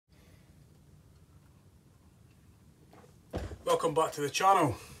welcome back to the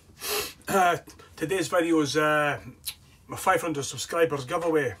channel. Today's video is my 500 subscribers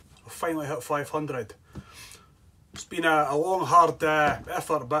giveaway. I've finally hit 500. It's been a long hard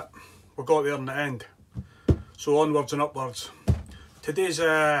effort, but we got there in the end. So onwards and upwards. Today's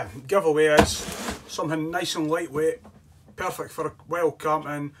giveaway is something nice and lightweight, perfect for wild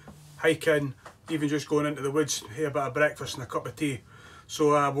camping, hiking, even just going into the woods, have a bit of breakfast and a cup of tea. So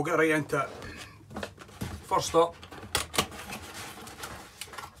we'll get right into it. First up,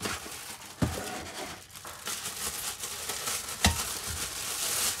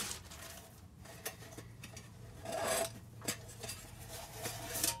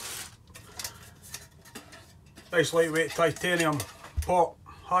 nice lightweight titanium pot,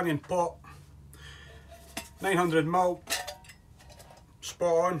 hanging pot, 900ml,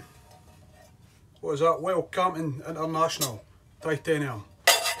 spot on. What is that? Wild Camping International titanium.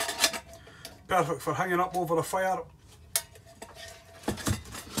 Perfect for hanging up over a fire.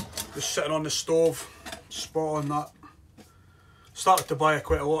 Just sitting on the stove, spot on that. Started to buy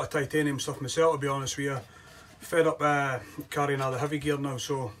quite a lot of titanium stuff myself, to be honest with you. Fed up carrying all the heavy gear now,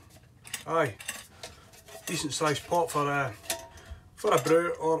 so aye. Decent sized pot for a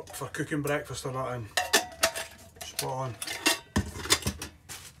brew or for cooking breakfast or that in. Spot on.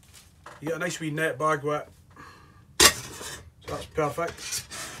 You get a nice wee net bag with it, so that's perfect.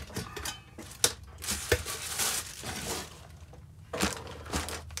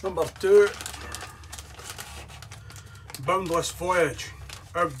 Number 2, Boundless Voyage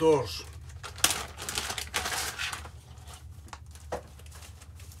Outdoors.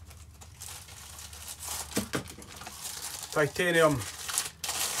 Titanium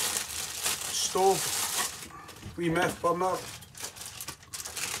stove, wee meth burner. I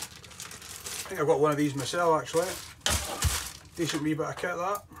think I've got one of these myself actually. Decent wee bit of kit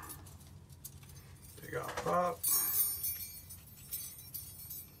that. Take that apart.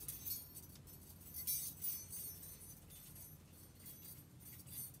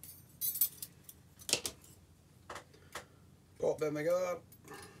 Pop them together.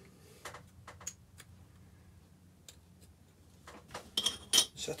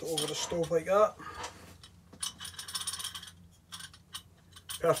 Set it over the stove like that.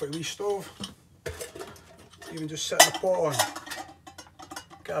 Perfect wee stove. Even just setting the pot on.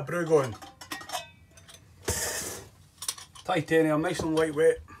 Get a brew going. Titanium, nice and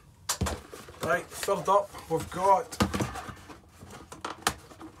lightweight. Right, third up we've got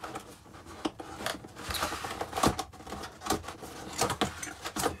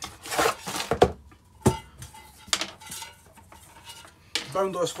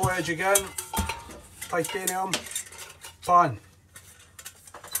Boundless Voyage again, titanium pan.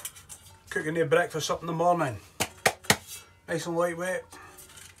 Cooking their breakfast up in the morning. Nice and lightweight,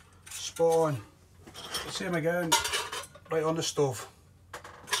 spot on. Same again, right on the stove.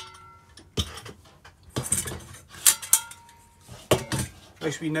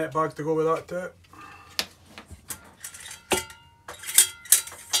 Nice wee net bag to go with that too.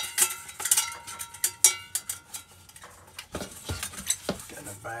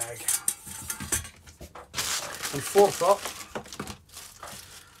 Bag. And fourth up,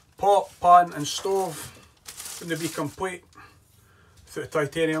 pot, pan and stove going to be complete with the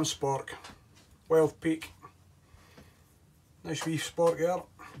titanium spork. Wild Peak. Nice wee spork there,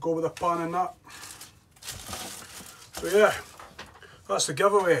 go with the pan and that. So yeah, that's the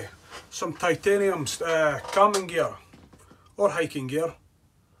giveaway. Some titanium camping gear or hiking gear.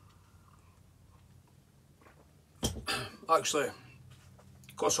 Actually,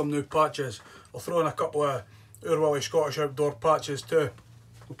 got some new patches. I'll throw in a couple of Atb Wullie Scottish outdoor patches too.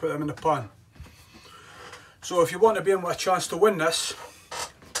 We'll put them in the pan. So if you want to be in with a chance to win this,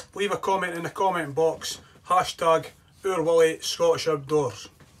 leave a comment in the comment box. Hashtag Atb Wullie Scottish Outdoors.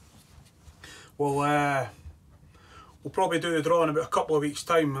 We'll probably do the draw in about a couple of weeks'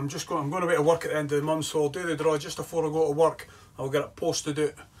 time. I'm going away to work at the end of the month, so I'll do the draw just before I go to work. I'll get it posted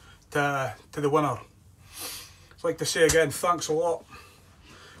out to the winner. I'd like to say again, thanks a lot.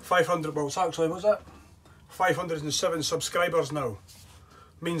 500, well it's actually, was it? 507 subscribers now.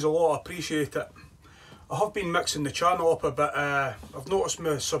 Means a lot, I appreciate it. I have been mixing the channel up a bit. I've noticed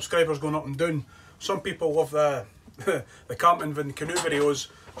my subscribers going up and down. Some people love the camping and canoe videos.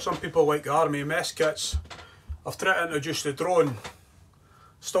 Some people like the army mess kits. I've tried to introduce the drone.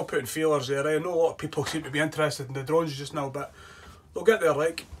 Still putting feelers there. I know a lot of people seem to be interested in the drones just now, but they'll get there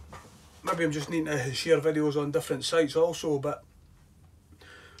like. Maybe I'm just needing to share videos on different sites also, but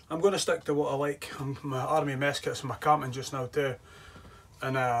I'm going to stick to what I like. My army mess kits and my camping just now too,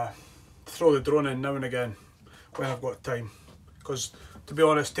 and throw the drone in now and again when I've got time, because to be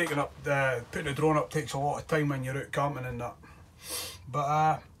honest, putting the drone up takes a lot of time when you're out camping and that.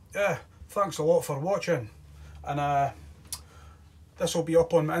 But yeah, thanks a lot for watching, and this will be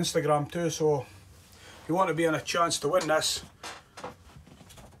up on my Instagram too, so if you want to be in a chance to win this,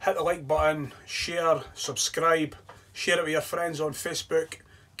 hit the like button, share, subscribe, share it with your friends on Facebook,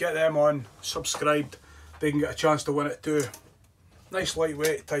 get them on, subscribed, they can get a chance to win it too. Nice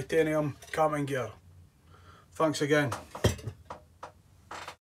lightweight titanium camping gear. Thanks again.